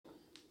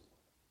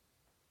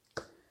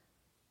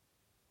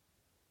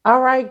All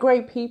right,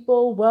 great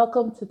people.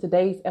 Welcome to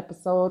today's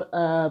episode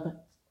of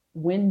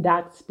When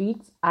Doc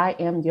Speaks. I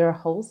am your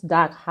host,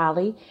 Doc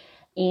Holly,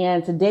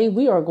 and today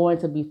we are going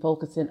to be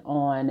focusing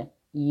on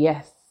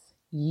yes,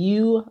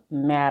 you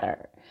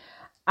matter.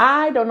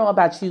 I don't know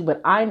about you,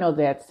 but I know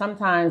that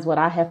sometimes what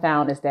I have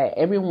found is that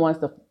everyone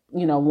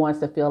wants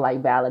to feel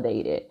like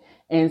validated.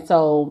 And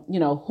so,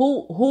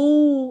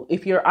 who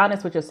if you're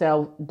honest with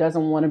yourself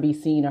doesn't want to be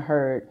seen or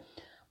heard.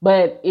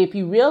 But if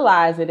you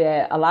realize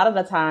that a lot of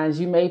the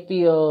times you may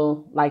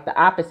feel like the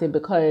opposite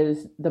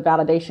because the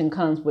validation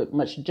comes with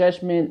much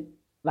judgment,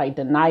 like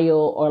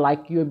denial, or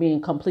like you're being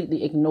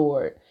completely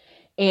ignored.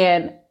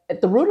 And at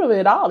the root of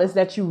it all is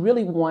that you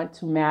really want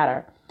to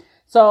matter.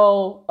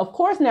 So, of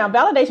course, now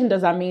validation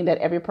does not mean that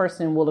every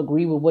person will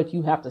agree with what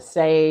you have to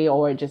say,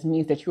 or it just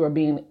means that you are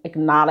being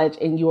acknowledged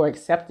and you are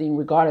accepting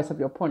regardless of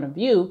your point of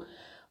view.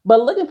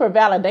 But looking for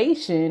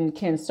validation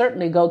can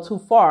certainly go too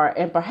far,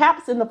 and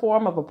perhaps in the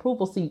form of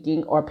approval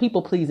seeking or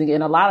people pleasing.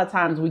 And a lot of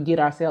times we get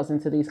ourselves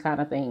into these kind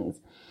of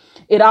things.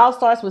 It all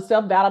starts with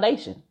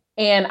self-validation.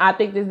 And I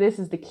think that this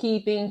is the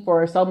key thing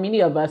for so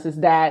many of us is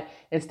that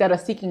instead of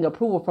seeking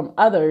approval from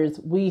others,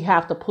 we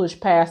have to push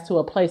past to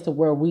a place to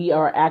where we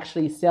are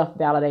actually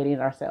self-validating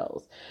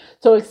ourselves.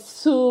 So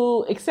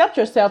to accept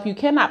yourself, you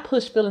cannot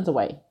push feelings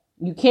away.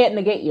 You can't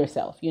negate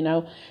yourself.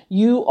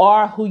 You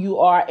are who you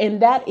are,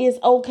 and that is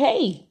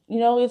okay.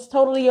 It's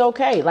totally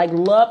okay. Like,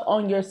 love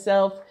on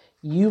yourself.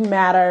 You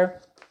matter.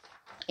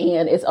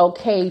 And it's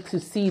okay to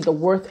see the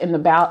worth and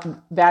the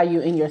value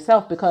in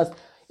yourself, because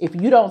if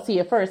you don't see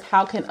it first,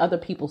 how can other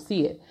people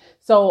see it?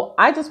 So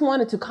I just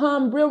wanted to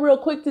come real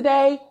quick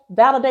today.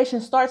 Validation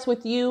starts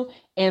with you.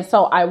 And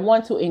so I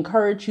want to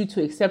encourage you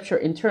to accept your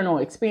internal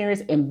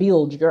experience and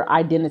build your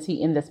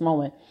identity in this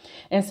moment.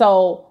 And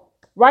so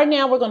right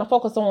now we're going to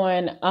focus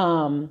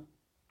on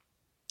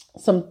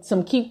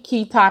some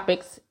key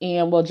topics,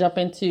 and we'll jump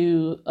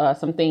into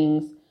some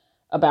things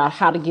about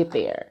how to get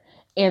there.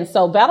 And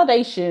so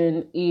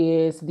validation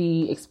is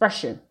the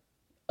expression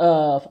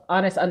of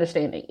honest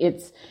understanding.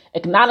 It's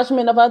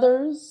acknowledgement of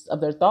others, of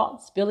their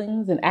thoughts,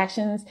 feelings, and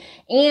actions.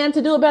 And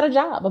to do a better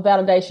job of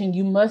validation,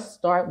 you must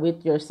start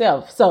with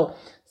yourself. So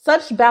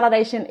such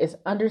validation is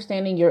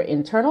understanding your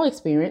internal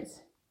experience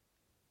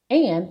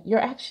and your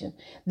action.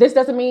 This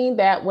doesn't mean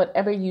that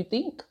whatever you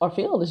think or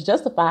feel is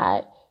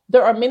justified.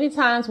 There are many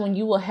times when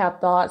you will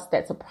have thoughts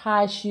that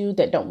surprise you,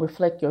 that don't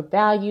reflect your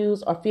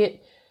values or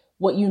fit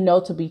what you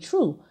know to be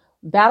true.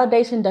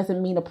 Validation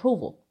doesn't mean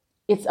approval.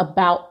 It's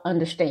about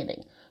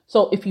understanding.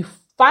 So if you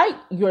fight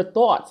your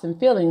thoughts and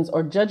feelings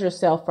or judge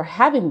yourself for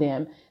having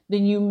them,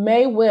 then you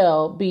may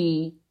well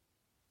be,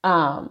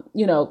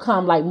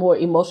 come like more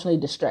emotionally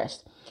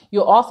distressed.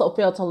 You'll also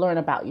fail to learn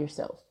about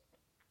yourself.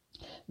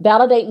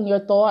 Validating your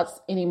thoughts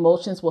and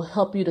emotions will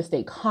help you to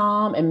stay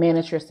calm and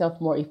manage yourself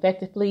more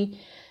effectively.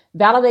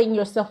 Validating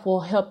yourself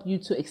will help you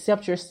to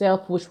accept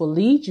yourself, which will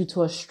lead you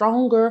to a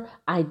stronger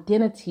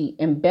identity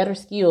and better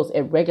skills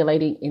at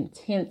regulating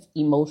intense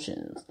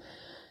emotions.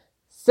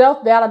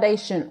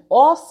 Self-validation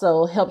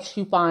also helps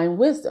you find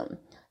wisdom.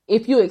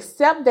 If you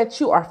accept that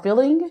you are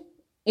feeling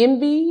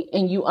envy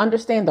and you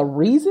understand the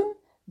reason,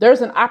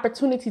 there's an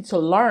opportunity to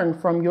learn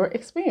from your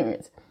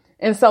experience.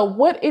 And so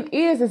what it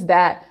is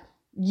that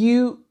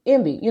you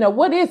envy.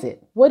 What is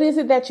it? What is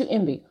it that you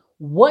envy?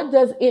 What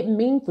does it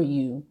mean for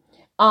you?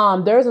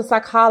 There's a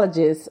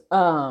psychologist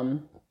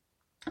that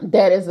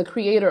is the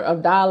creator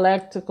of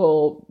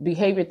dialectical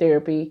behavior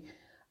therapy.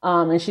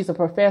 And she's a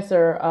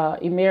professor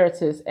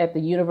emeritus at the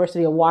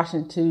University of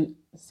Washington,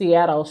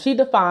 Seattle. She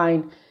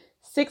defined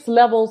 6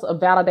 levels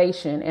of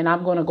validation, and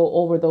I'm going to go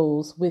over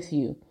those with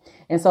you.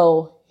 And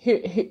so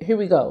here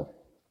we go.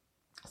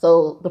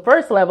 So the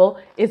first level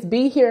is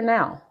be here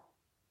now.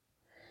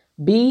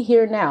 Be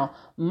here now.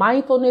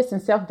 Mindfulness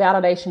and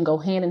self-validation go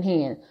hand in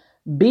hand.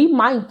 Be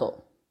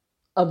mindful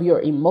of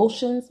your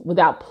emotions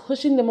without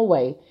pushing them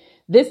away.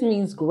 This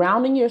means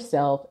grounding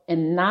yourself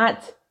and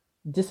not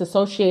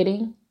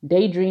disassociating,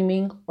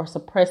 daydreaming, or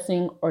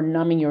suppressing or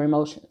numbing your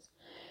emotions.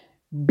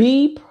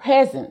 Be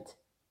present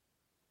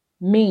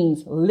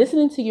means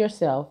listening to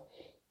yourself,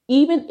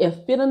 even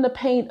if feeling the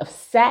pain of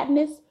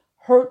sadness,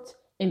 hurt,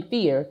 and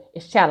fear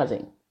is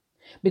challenging.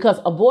 Because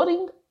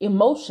avoiding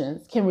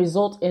emotions can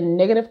result in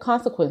negative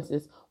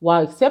consequences,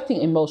 while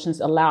accepting emotions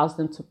allows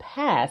them to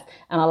pass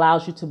and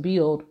allows you to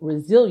build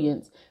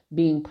resilience.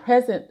 Being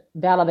present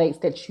validates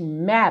that you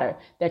matter,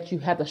 that you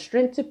have the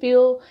strength to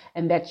feel,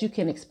 and that you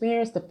can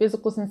experience the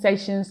physical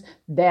sensations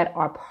that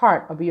are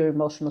part of your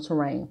emotional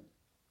terrain.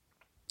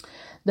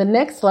 The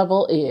next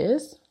level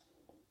is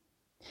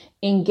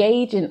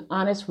engage in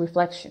honest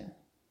reflection.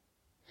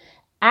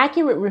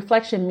 Accurate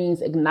reflection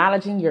means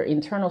acknowledging your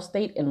internal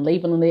state and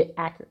labeling it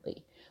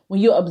accurately.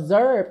 When you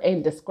observe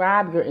and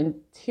describe your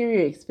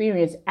interior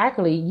experience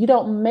accurately, you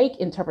don't make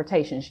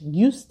interpretations.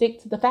 You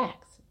stick to the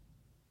facts.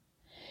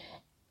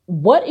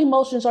 What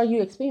emotions are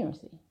you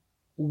experiencing?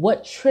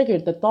 What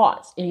triggered the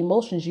thoughts and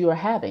emotions you are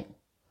having?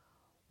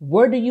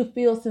 Where do you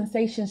feel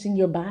sensations in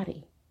your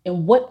body?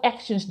 And what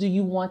actions do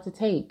you want to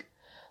take?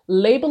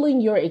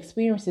 Labeling your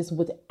experiences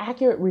with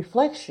accurate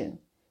reflection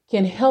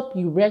can help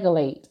you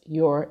regulate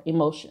your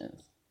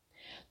emotions.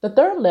 The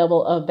third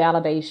level of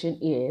validation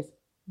is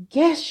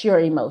guess your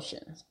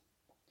emotions.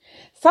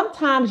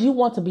 Sometimes you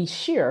want to be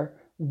sure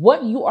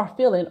what you are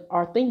feeling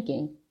or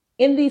thinking.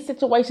 In these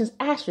situations,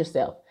 ask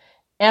yourself,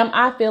 am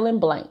I feeling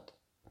blank?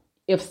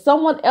 If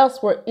someone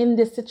else were in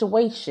this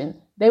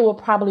situation, they will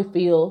probably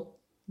feel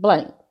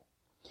blank.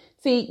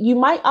 See, you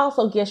might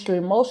also guess your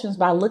emotions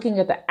by looking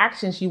at the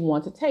actions you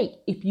want to take.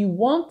 If you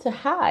want to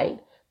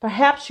hide,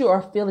 perhaps you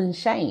are feeling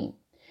shame.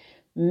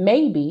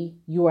 Maybe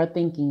you are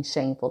thinking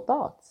shameful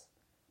thoughts.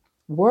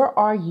 Where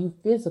are your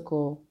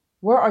physical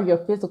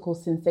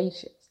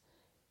sensations?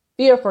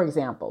 Fear, for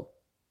example,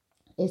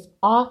 is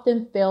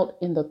often felt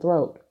in the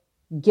throat.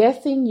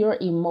 Guessing your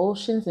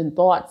emotions and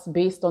thoughts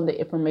based on the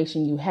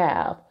information you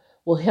have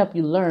will help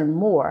you learn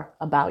more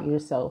about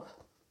yourself.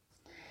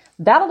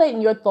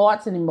 Validating your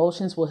thoughts and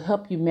emotions will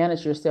help you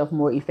manage yourself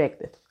more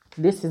effective.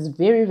 This is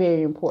very,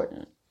 very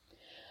important.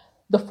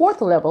 The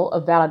fourth level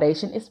of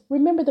validation is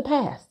remember the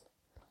past.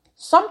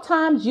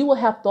 Sometimes you will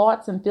have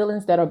thoughts and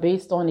feelings that are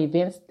based on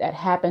events that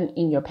happened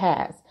in your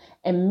past.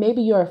 And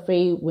maybe you're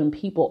afraid when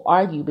people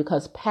argue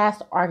because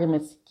past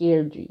arguments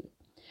scared you.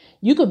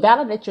 You could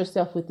validate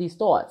yourself with these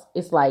thoughts.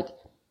 It's like,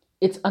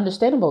 it's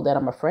understandable that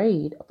I'm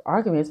afraid of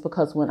arguments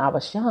because when I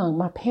was young,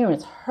 my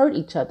parents hurt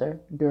each other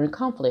during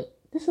conflict.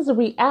 This is a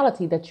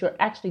reality that you're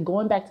actually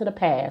going back to the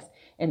past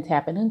and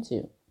tapping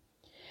into.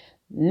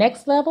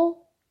 Next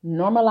level,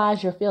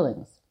 normalize your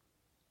feelings.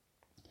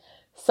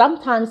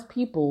 Sometimes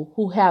people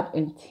who have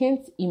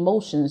intense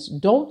emotions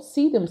don't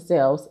see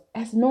themselves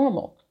as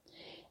normal.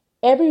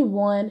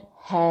 Everyone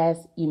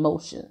has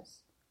emotions.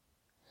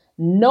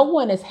 No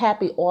one is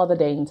happy all the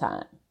dang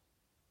time.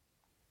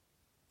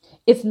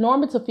 It's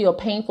normal to feel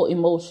painful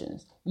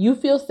emotions. You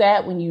feel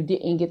sad when you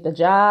didn't get the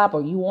job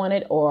or you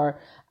wanted, or,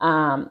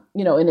 and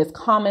it's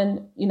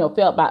common,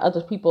 felt by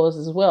other people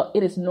as well.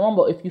 It is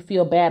normal if you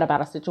feel bad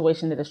about a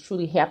situation that is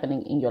truly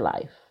happening in your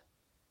life.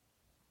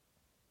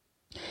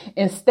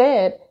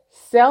 Instead,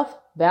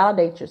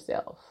 self-validate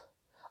yourself.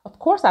 Of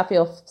course, I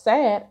feel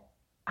sad.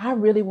 I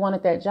really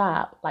wanted that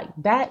job. Like,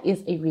 that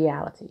is a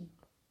reality.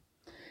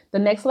 The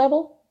next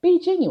level, be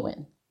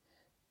genuine.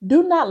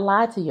 Do not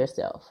lie to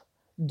yourself.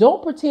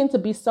 Don't pretend to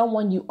be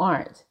someone you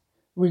aren't.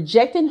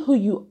 Rejecting who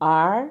you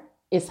are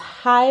is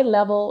high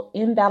level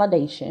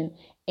invalidation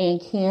and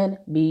can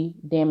be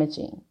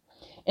damaging.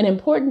 An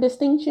important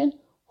distinction,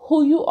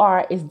 who you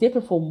are is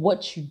different from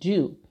what you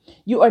do.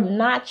 You are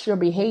not your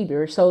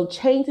behavior. So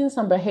changing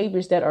some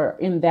behaviors that are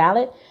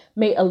invalid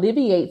may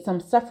alleviate some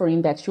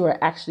suffering that you are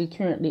actually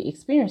currently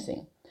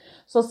experiencing.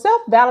 So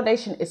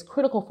self-validation is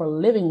critical for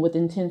living with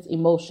intense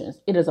emotions.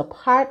 It is a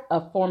part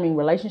of forming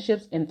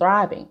relationships and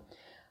thriving.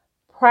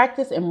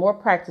 Practice and more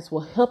practice will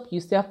help you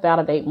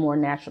self-validate more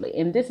naturally.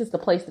 And this is the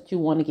place that you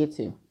want to get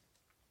to.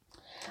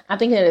 I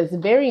think that it's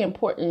very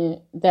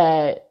important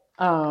that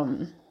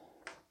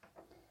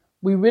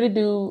we really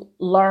do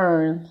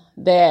learn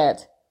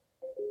that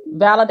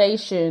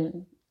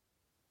validation,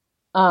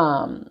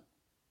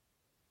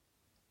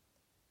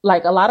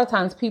 like a lot of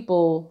times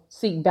people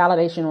seek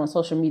validation on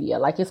social media.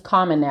 Like, it's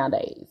common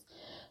nowadays.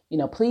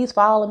 Please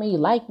follow me,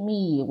 like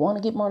me, want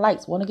to get more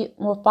likes, want to get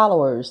more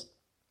followers.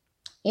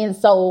 And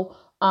so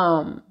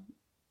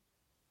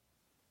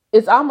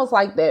it's almost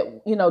like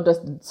that,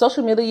 the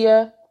social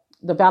media,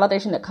 the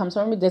validation that comes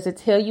from it, does it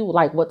tell you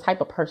like what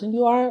type of person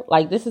you are?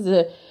 Like, this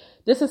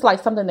is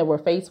like something that we're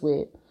faced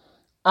with.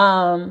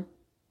 So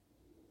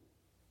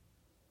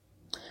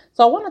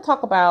I want to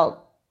talk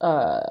about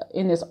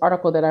in this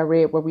article that I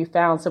read, where we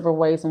found several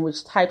ways in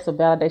which types of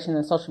validation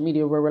in social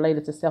media were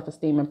related to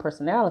self-esteem and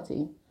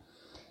personality.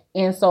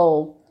 And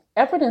so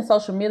effort in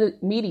social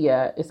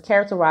media is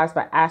characterized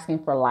by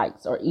asking for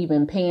likes or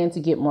even paying to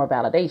get more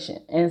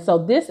validation. And so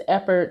this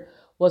effort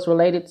was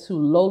related to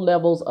low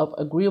levels of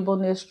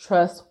agreeableness,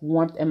 trust,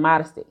 warmth, and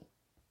modesty.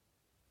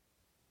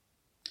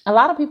 A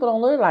lot of people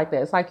don't live like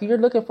that. It's like you're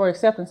looking for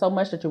acceptance so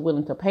much that you're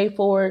willing to pay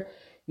for it.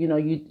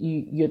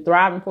 You're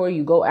thriving for it.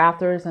 You go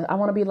after it. And I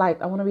want to be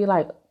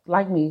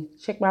like me,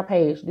 check my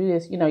page, do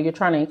this. You're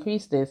trying to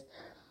increase this.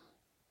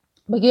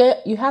 But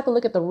yet you have to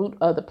look at the root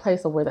of the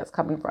place of where that's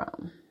coming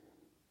from.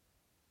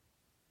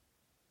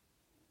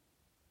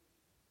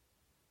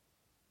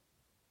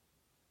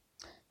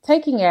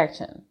 Taking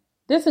action.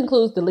 This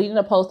includes deleting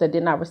a post that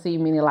did not receive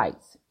many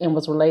likes and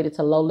was related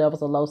to low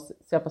levels of low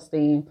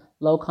self-esteem,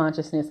 low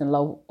consciousness, and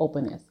low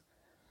openness.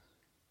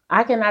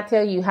 I cannot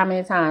tell you how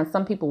many times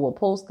some people will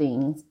post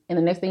things and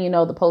the next thing you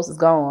know, the post is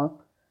gone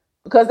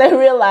because they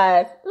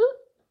realize,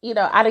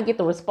 I didn't get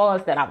the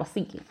response that I was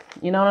seeking.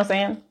 You know what I'm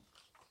saying?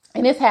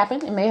 And it's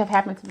happened. It may have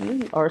happened to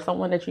you or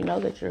someone that you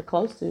know that you're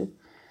close to.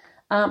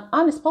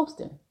 Honest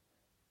posting.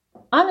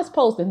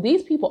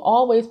 These people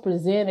always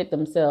presented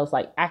themselves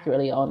like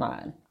accurately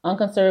online.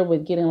 Unconcerned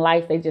with getting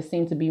likes, they just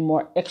seem to be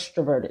more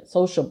extroverted,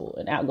 sociable,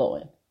 and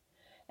outgoing.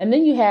 And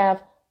then you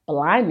have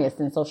blindness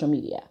in social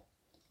media.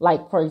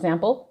 Like, for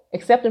example,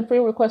 accepting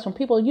friend requests from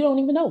people you don't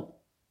even know,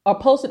 or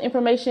posting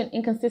information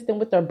inconsistent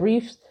with their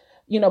briefs,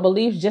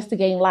 beliefs just to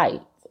gain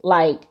likes.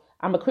 Like,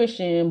 I'm a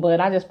Christian, but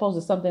I just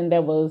posted something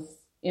that was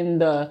in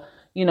the,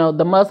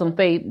 the Muslim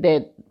faith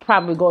that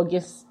probably go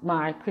against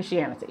my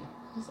Christianity.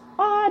 It's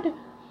odd.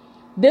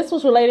 This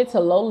was related to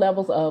low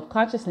levels of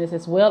consciousness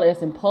as well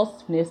as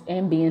impulsiveness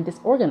and being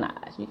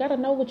disorganized. You got to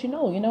know what you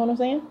know what I'm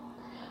saying?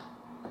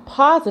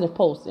 Positive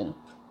posting.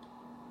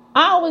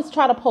 I always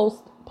try to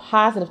post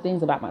positive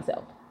things about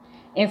myself.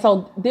 And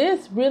so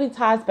this really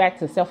ties back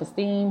to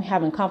self-esteem,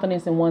 having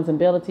confidence in one's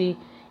ability,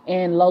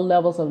 and low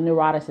levels of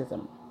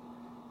neuroticism.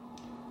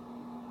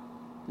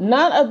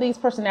 None of these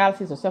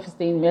personalities or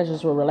self-esteem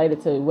measures were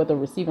related to whether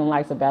receiving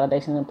likes or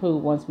validation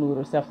improved one's mood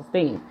or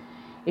self-esteem.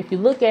 If you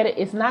look at it,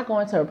 it's not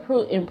going to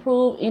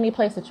improve any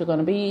place that you're going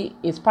to be.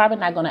 It's probably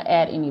not going to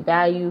add any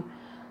value.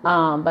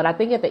 But I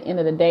think at the end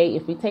of the day,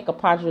 if we take a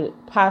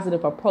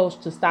positive approach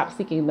to stop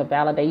seeking the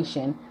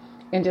validation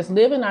and just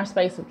live in our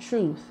space of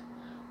truth,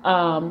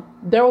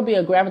 there will be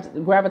a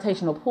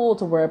gravitational pull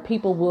to where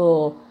people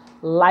will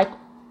like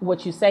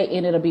what you say,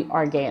 and it'll be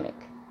organic.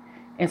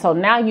 And so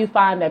now you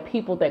find that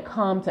people that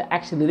come to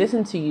actually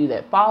listen to you,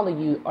 that follow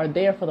you, are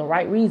there for the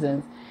right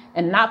reasons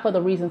and not for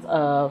the reasons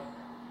of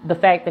the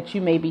fact that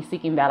you may be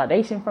seeking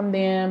validation from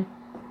them,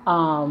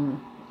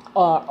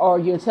 or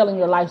you're telling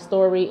your life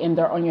story and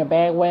they're on your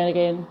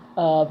bandwagon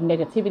of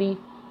negativity.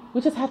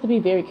 We just have to be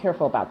very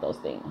careful about those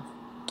things.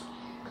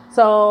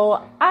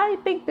 So I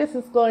think this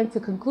is going to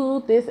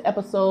conclude this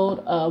episode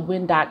of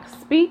When Doc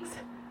Speaks.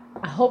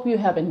 I hope you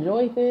have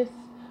enjoyed this.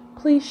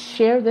 Please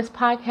share this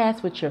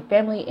podcast with your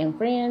family and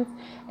friends.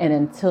 And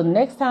until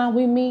next time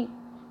we meet,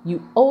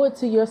 you owe it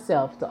to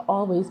yourself to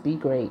always be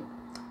great.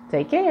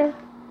 Take care.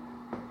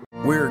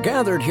 We're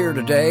gathered here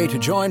today to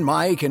join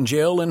Mike and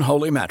Jill in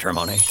holy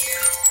matrimony.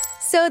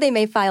 So they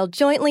may file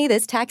jointly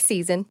this tax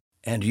season.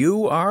 And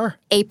you are?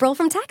 April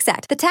from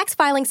TaxAct, the tax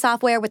filing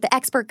software with the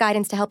expert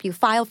guidance to help you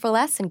file for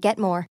less and get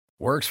more.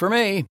 Works for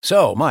me.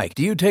 So, Mike,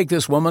 do you take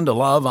this woman to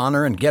love,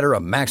 honor, and get her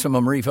a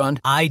maximum refund?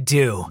 I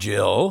do.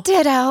 Jill?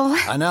 Ditto.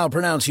 I now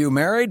pronounce you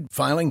married,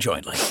 filing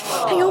jointly.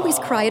 I always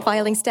cry at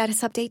filing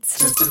status updates.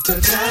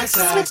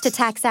 Switch to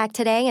TaxAct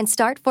today and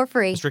start for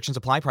free. Restrictions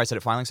apply. Price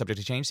at filing subject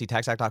to change. See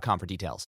taxact.com for details.